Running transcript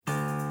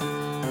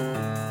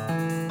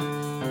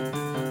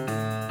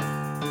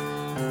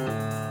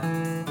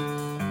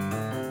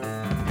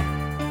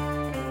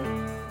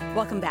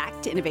Welcome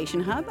back to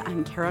Innovation Hub.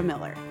 I'm Kara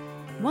Miller.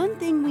 One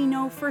thing we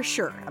know for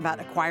sure about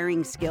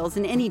acquiring skills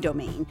in any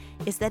domain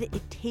is that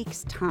it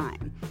takes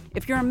time.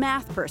 If you're a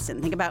math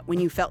person, think about when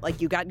you felt like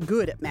you got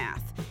good at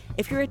math.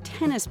 If you're a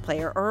tennis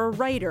player or a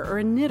writer or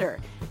a knitter,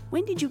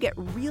 when did you get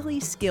really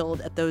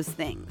skilled at those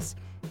things?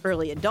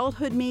 Early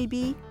adulthood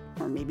maybe,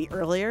 or maybe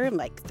earlier,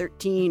 like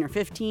 13 or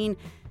 15.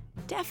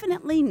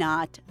 Definitely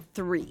not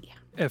 3.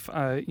 If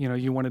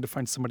you wanted to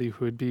find somebody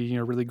who would be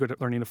really good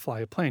at learning to fly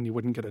a plane, you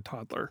wouldn't get a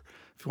toddler.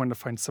 If you wanted to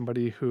find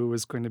somebody who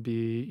was going to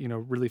be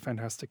really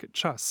fantastic at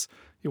chess,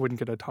 you wouldn't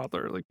get a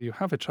toddler. Like, you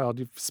have a child,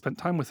 you've spent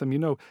time with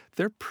them,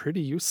 they're pretty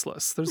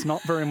useless. There's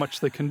not very much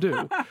they can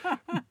do,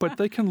 but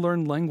they can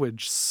learn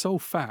language so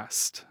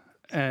fast.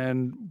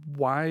 And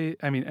why?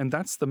 And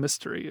that's the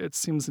mystery. It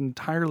seems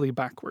entirely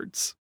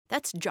backwards.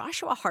 That's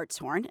Joshua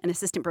Hartshorn, an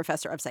assistant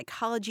professor of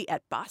psychology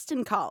at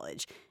Boston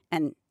College,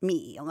 and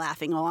me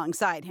laughing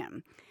alongside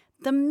him.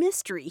 The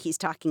mystery he's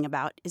talking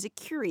about is a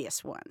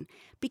curious one,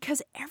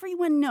 because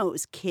everyone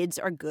knows kids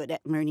are good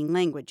at learning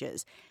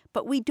languages,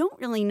 but we don't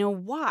really know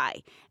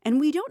why, and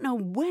we don't know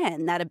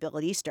when that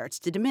ability starts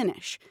to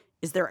diminish.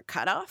 Is there a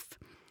cutoff?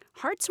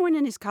 Hartshorn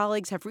and his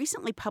colleagues have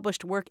recently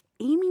published work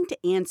aiming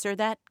to answer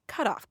that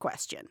cutoff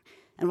question,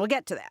 and we'll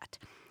get to that.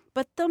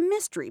 But the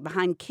mystery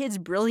behind kids'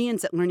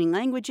 brilliance at learning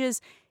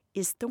languages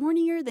is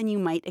thornier than you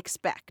might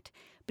expect,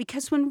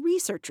 because when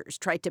researchers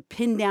tried to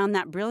pin down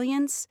that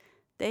brilliance,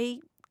 they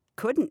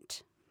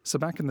couldn't. So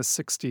back in the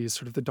 60s,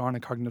 sort of the dawn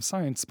of cognitive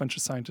science, a bunch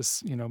of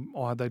scientists,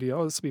 all had the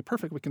idea, this will be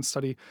perfect. We can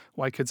study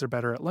why kids are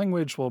better at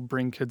language. We'll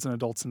bring kids and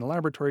adults in the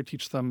laboratory,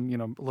 teach them,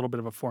 a little bit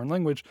of a foreign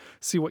language,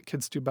 see what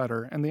kids do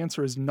better. And the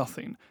answer is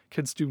nothing.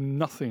 Kids do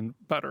nothing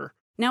better.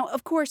 Now,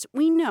 of course,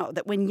 we know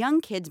that when young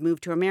kids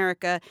move to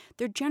America,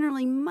 they're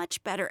generally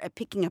much better at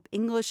picking up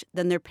English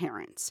than their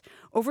parents.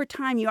 Over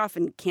time, you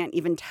often can't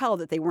even tell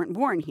that they weren't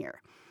born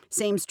here.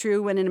 Same's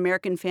true when an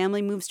American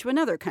family moves to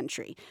another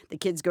country. The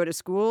kids go to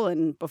school,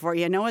 and before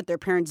you know it, their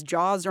parents'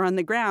 jaws are on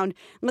the ground,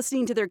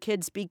 listening to their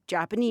kids speak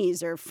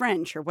Japanese or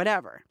French or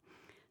whatever.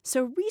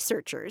 So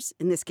researchers,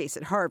 in this case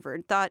at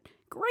Harvard, thought,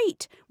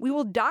 great, we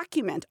will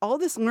document all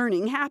this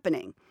learning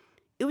happening.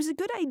 It was a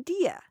good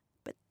idea,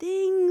 but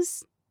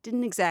things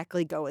didn't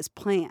exactly go as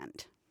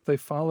planned. They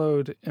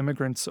followed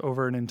immigrants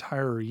over an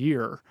entire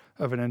year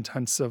of an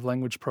intensive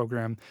language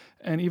program.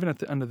 And even at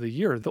the end of the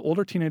year, the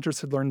older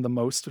teenagers had learned the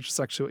most, which is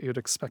actually what you would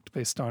expect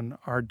based on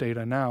our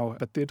data now.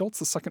 But the adults,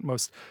 the second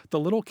most. The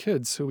little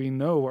kids, who we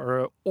know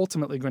are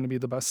ultimately going to be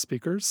the best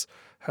speakers,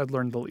 had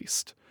learned the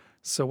least.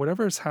 So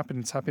whatever has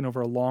happened, it's happening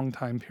over a long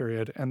time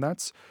period. And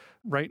that's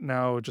right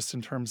now, just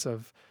in terms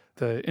of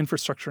the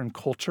infrastructure and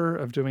culture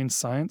of doing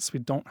science, we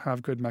don't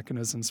have good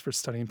mechanisms for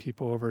studying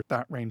people over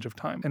that range of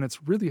time. And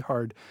it's really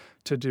hard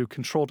to do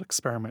controlled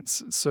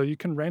experiments. So you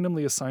can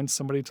randomly assign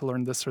somebody to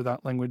learn this or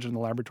that language in the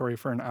laboratory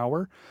for an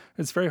hour.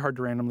 It's very hard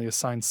to randomly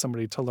assign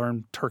somebody to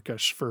learn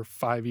Turkish for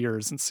 5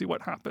 years and see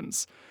what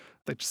happens.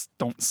 They just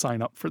don't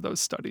sign up for those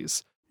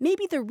studies.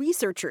 Maybe the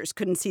researchers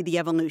couldn't see the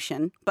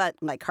evolution, but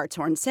like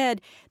Hartshorn said,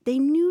 they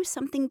knew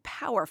something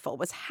powerful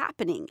was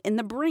happening in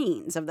the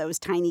brains of those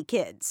tiny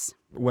kids.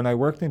 When I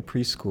worked in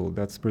preschool,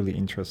 that's really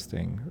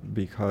interesting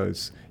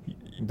because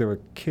there were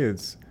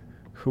kids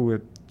who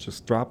had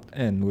just dropped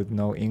in with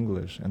no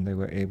English and they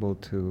were able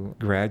to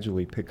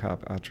gradually pick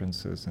up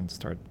utterances and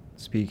start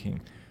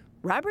speaking.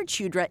 Robert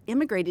Shudra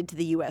immigrated to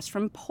the U.S.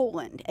 from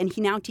Poland, and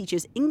he now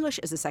teaches English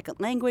as a second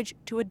language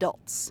to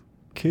adults.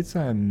 Kids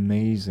are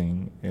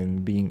amazing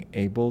in being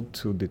able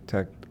to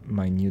detect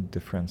minute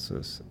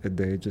differences.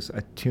 They're just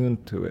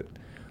attuned to it.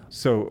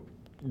 So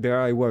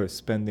there I was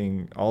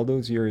spending all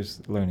those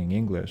years learning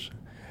English,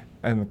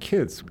 and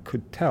kids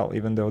could tell,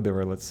 even though they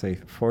were, let's say,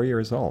 4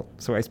 years old.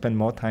 So I spend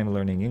more time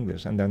learning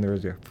English, and then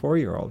there's a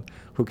 4-year-old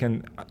who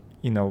can,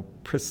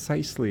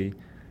 precisely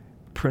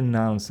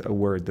pronounce a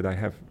word that I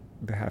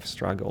have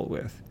struggled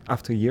with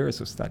after years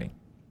of studying.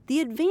 The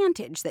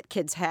advantage that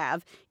kids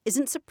have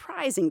isn't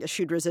surprising to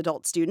Shudra's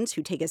adult students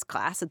who take his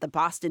class at the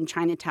Boston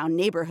Chinatown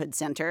Neighborhood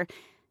Center.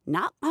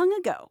 Not long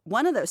ago,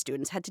 one of those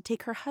students had to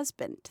take her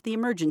husband to the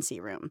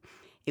emergency room.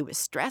 It was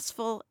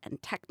stressful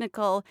and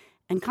technical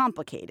and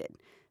complicated,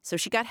 so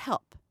she got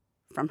help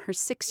from her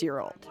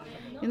 6-year-old.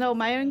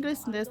 My English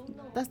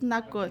that's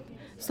not good.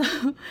 So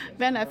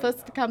when I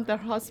first come to the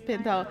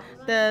hospital,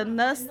 the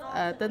nurse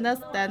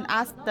then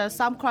asked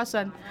some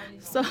question.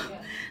 So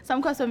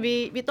some question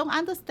we don't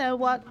understand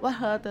what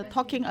her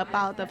talking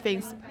about the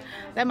things.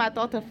 Then my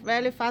daughter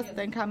very fast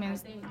then come in.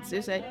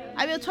 She say,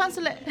 I will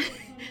translate.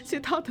 She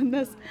told the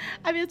nurse,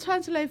 I will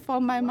translate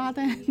for my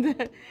mother.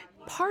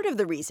 Part of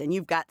the reason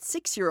you've got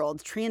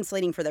 6-year-olds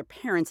translating for their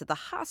parents at the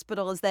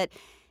hospital is that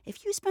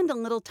if you spend a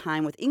little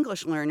time with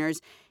English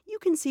learners, you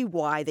can see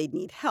why they'd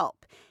need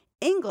help.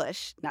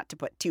 English, not to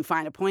put too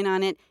fine a point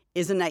on it,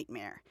 is a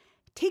nightmare.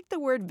 Take the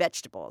word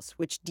vegetables,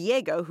 which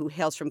Diego, who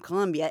hails from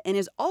Colombia and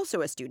is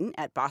also a student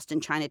at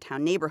Boston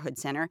Chinatown Neighborhood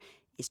Center,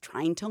 is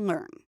trying to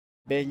learn.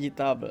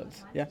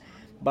 Vegetables, yeah.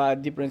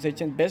 But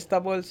differentiation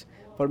vegetables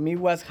for me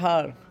was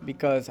hard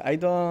because I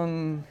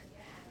don't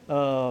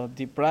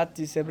The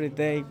practice every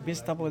day,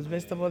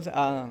 vegetables,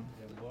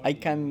 I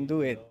can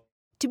do it.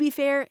 To be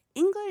fair,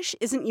 English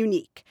isn't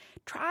unique.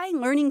 Try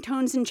learning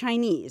tones in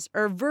Chinese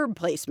or verb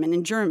placement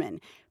in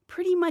German.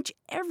 Pretty much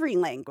every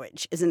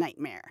language is a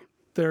nightmare.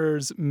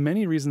 There's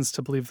many reasons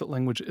to believe that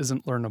language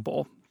isn't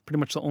learnable. Pretty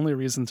much the only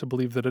reason to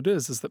believe that it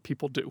is that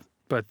people do.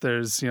 But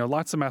there's,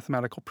 lots of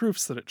mathematical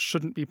proofs that it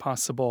shouldn't be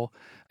possible,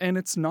 and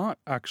it's not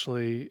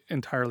actually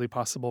entirely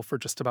possible for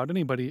just about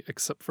anybody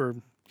except for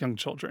young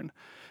children.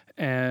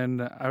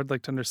 And I would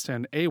like to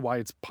understand, A, why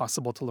it's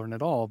possible to learn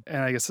at all.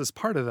 And I guess as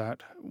part of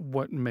that,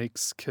 what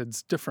makes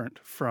kids different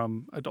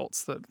from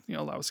adults that,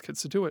 allows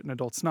kids to do it and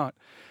adults not.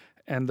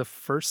 And the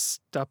first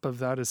step of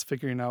that is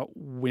figuring out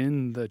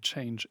when the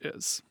change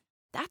is.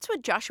 That's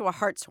what Joshua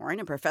Hartshorn,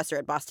 a professor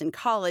at Boston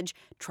College,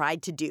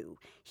 tried to do.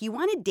 He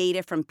wanted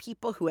data from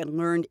people who had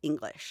learned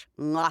English,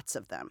 lots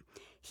of them.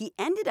 He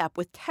ended up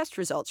with test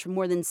results from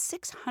more than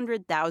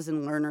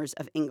 600,000 learners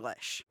of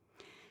English.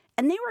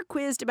 And they were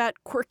quizzed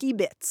about quirky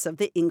bits of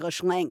the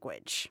English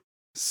language.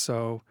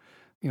 So,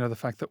 the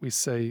fact that we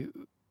say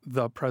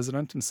the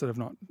president instead of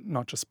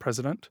not just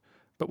president,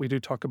 but we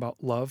do talk about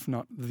love,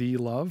 not the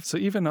love. So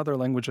even other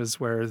languages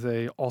where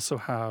they also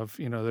have,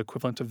 the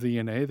equivalent of the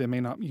and a, they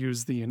may not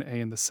use the and a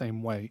in the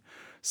same way.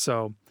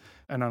 So,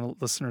 and our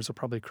listeners will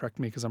probably correct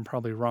me because I'm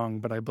probably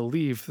wrong, but I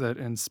believe that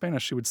in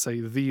Spanish you would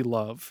say the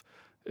love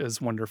is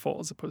wonderful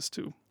as opposed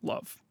to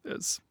love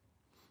is.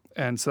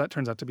 And so that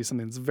turns out to be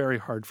something that's very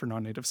hard for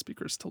non-native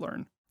speakers to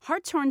learn.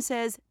 Hartshorn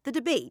says the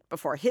debate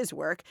before his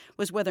work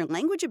was whether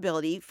language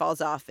ability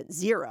falls off at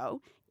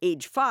 0,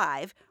 age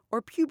 5,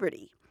 or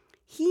puberty.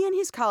 He and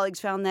his colleagues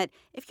found that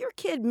if your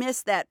kid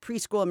missed that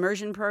preschool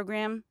immersion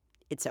program,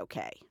 it's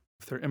okay.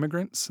 If they're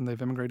immigrants and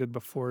they've immigrated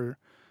before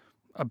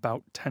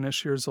about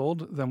 10-ish years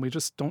old, then we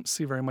just don't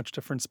see very much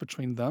difference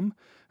between them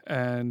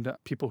and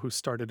people who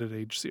started at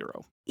age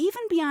 0.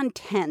 Even beyond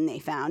 10, they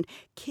found,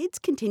 kids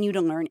continue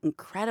to learn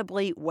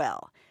incredibly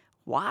well.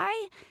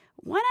 Why?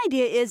 One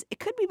idea is it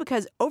could be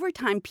because over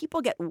time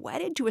people get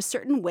wedded to a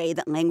certain way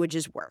that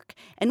languages work.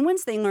 And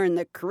once they learn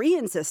the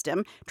Korean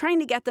system, trying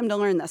to get them to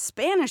learn the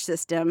Spanish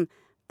system,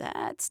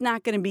 that's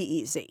not going to be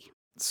easy.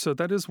 So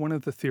that is one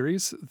of the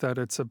theories, that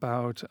it's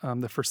about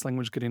the first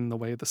language getting in the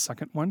way of the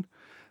second one.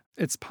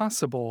 It's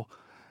possible.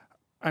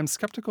 I'm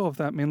skeptical of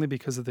that mainly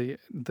because of the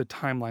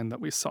timeline that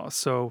we saw.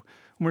 So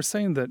when we're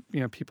saying that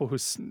people who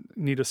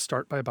need to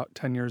start by about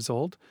 10 years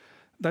old,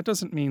 that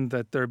doesn't mean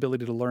that their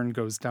ability to learn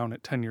goes down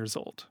at 10 years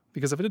old.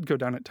 Because if it did go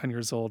down at 10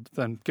 years old,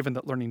 then given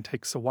that learning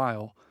takes a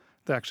while,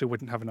 they actually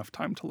wouldn't have enough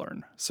time to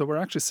learn. So we're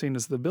actually seeing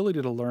is the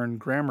ability to learn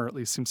grammar at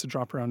least seems to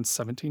drop around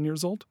 17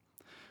 years old,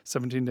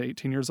 17 to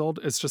 18 years old.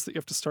 It's just that you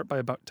have to start by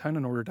about 10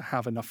 in order to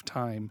have enough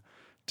time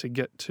to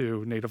get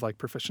to native-like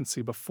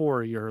proficiency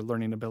before your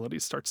learning ability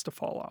starts to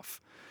fall off.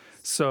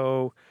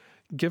 So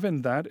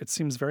given that, it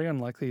seems very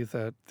unlikely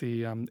that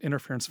the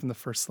interference from the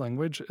first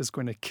language is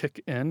going to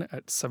kick in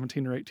at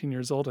 17 or 18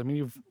 years old. I mean,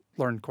 you've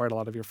learned quite a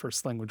lot of your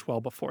first language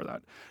well before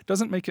that.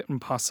 Doesn't make it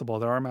impossible.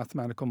 There are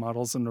mathematical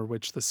models under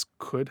which this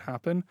could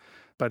happen,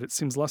 but it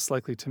seems less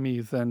likely to me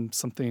than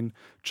something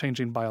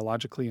changing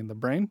biologically in the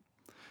brain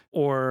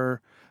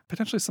or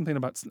potentially something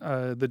about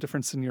the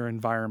difference in your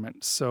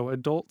environment. So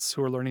adults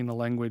who are learning a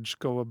language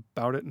go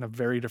about it in a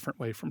very different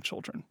way from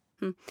children.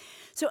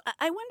 So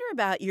I wonder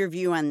about your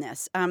view on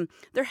this.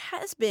 There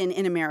has been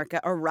in America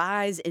a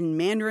rise in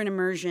Mandarin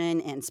immersion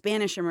and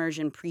Spanish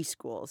immersion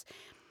preschools.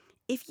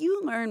 If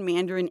you learn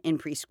Mandarin in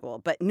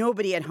preschool, but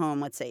nobody at home,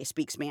 let's say,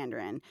 speaks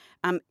Mandarin,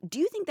 do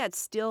you think that's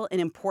still an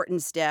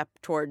important step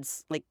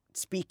towards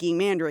speaking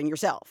Mandarin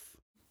yourself?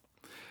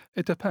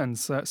 It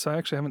depends. So I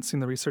actually haven't seen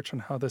the research on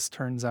how this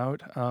turns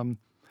out.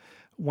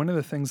 One of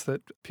the things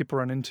that people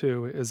run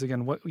into is,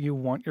 again, what you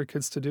want your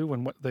kids to do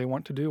and what they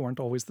want to do aren't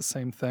always the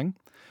same thing.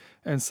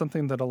 And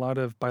something that a lot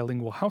of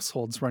bilingual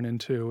households run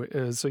into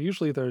is, so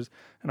usually there's,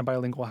 in a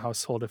bilingual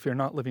household, if you're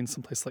not living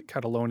someplace like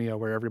Catalonia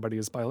where everybody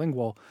is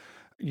bilingual,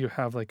 you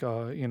have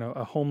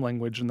a home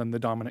language and then the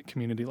dominant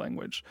community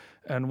language.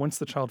 And once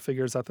the child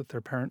figures out that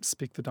their parents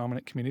speak the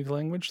dominant community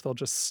language, they'll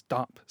just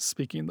stop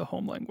speaking the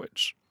home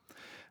language.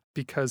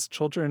 Because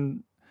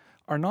children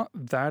are not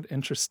that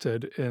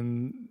interested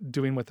in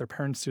doing what their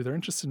parents do. They're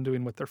interested in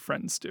doing what their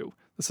friends do.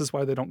 This is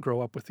why they don't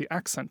grow up with the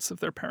accents of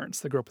their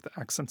parents. They grow up with the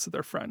accents of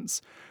their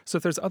friends. So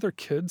if there's other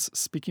kids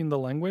speaking the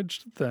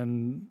language,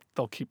 then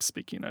they'll keep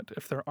speaking it.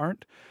 If there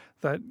aren't,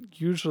 that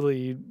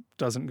usually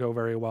doesn't go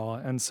very well.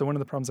 And so one of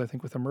the problems I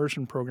think with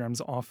immersion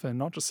programs often,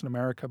 not just in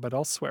America, but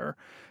elsewhere,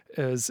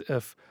 is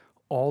if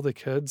all the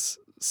kids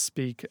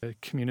speak a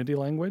community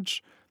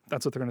language,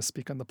 that's what they're going to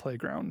speak on the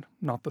playground,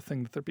 not the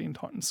thing that they're being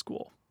taught in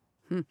school.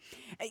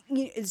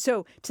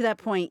 So to that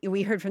point,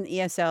 we heard from the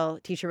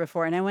ESL teacher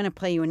before, and I want to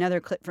play you another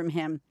clip from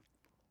him,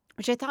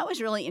 which I thought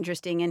was really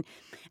interesting. And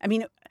I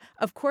mean,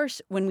 of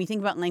course, when we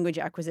think about language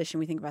acquisition,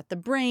 we think about the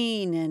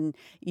brain and,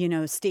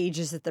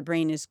 stages that the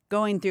brain is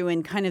going through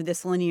and kind of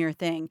this linear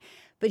thing.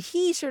 But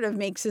he sort of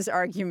makes his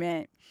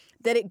argument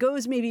that it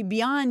goes maybe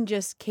beyond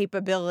just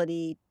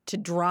capability to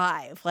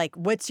drive. Like,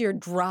 what's your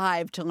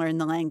drive to learn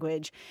the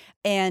language?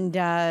 And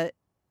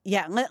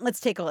let's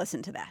take a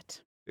listen to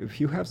that.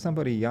 If you have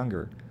somebody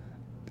younger,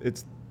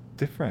 it's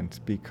different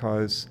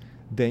because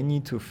they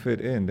need to fit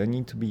in. They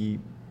need to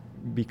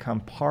become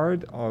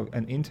part of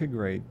and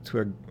integrate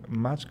to a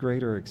much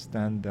greater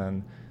extent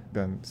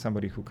than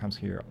somebody who comes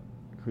here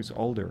who's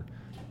older.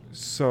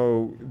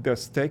 So the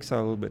stakes are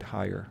a little bit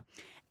higher.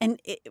 And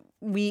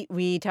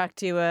we talked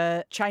to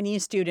a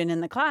Chinese student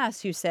in the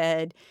class who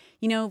said,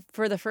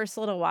 for the first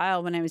little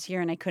while when I was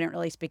here and I couldn't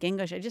really speak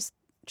English, I just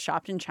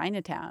shopped in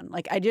Chinatown.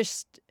 Like I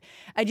just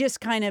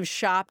kind of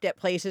shopped at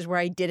places where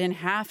I didn't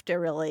have to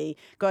really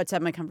go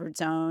outside my comfort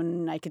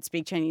zone. I could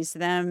speak Chinese to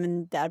them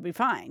and that'd be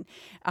fine.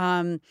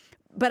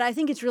 But I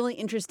think it's really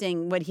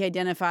interesting what he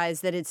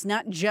identifies, that it's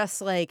not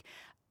just like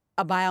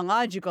a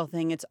biological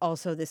thing. It's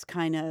also this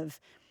kind of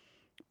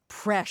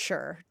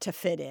pressure to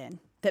fit in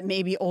that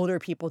maybe older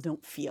people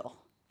don't feel.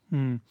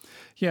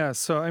 Yeah,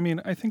 so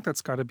I think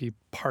that's got to be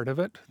part of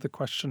it. The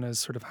question is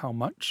sort of how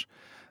much.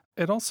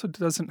 It also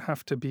doesn't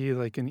have to be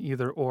like an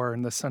either or,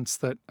 in the sense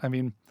that,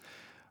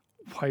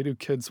 why do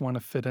kids want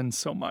to fit in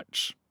so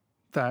much?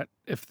 That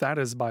if that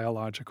is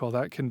biological,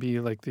 that can be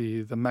like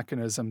the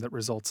mechanism that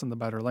results in the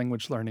better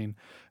language learning,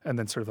 and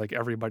then sort of like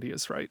everybody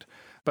is right.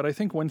 But I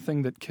think one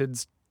thing that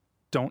kids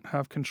don't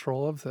have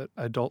control of that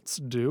adults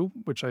do,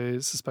 which I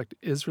suspect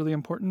is really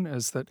important,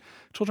 is that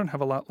children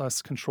have a lot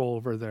less control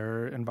over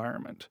their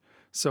environment.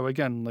 So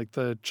again, like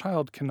the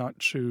child cannot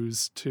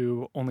choose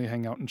to only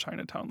hang out in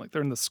Chinatown. Like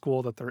they're in the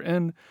school that they're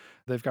in,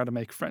 they've got to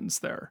make friends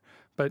there.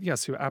 But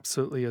yes, you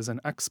absolutely as an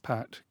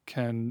expat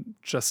can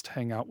just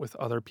hang out with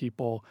other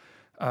people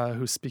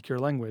who speak your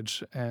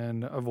language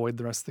and avoid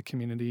the rest of the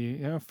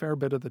community a fair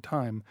bit of the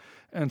time.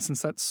 And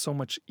since that's so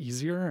much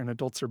easier and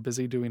adults are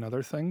busy doing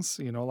other things,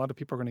 a lot of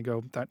people are going to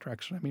go that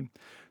direction.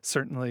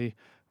 Certainly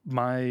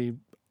my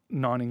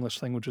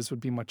non-English languages would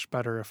be much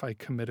better if I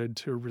committed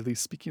to really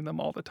speaking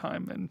them all the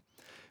time.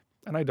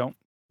 And I don't.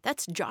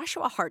 That's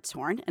Joshua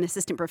Hartshorn, an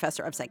assistant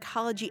professor of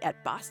psychology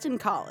at Boston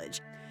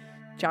College.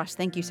 Josh,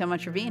 thank you so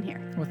much for being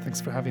here. Well, thanks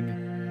for having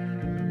me.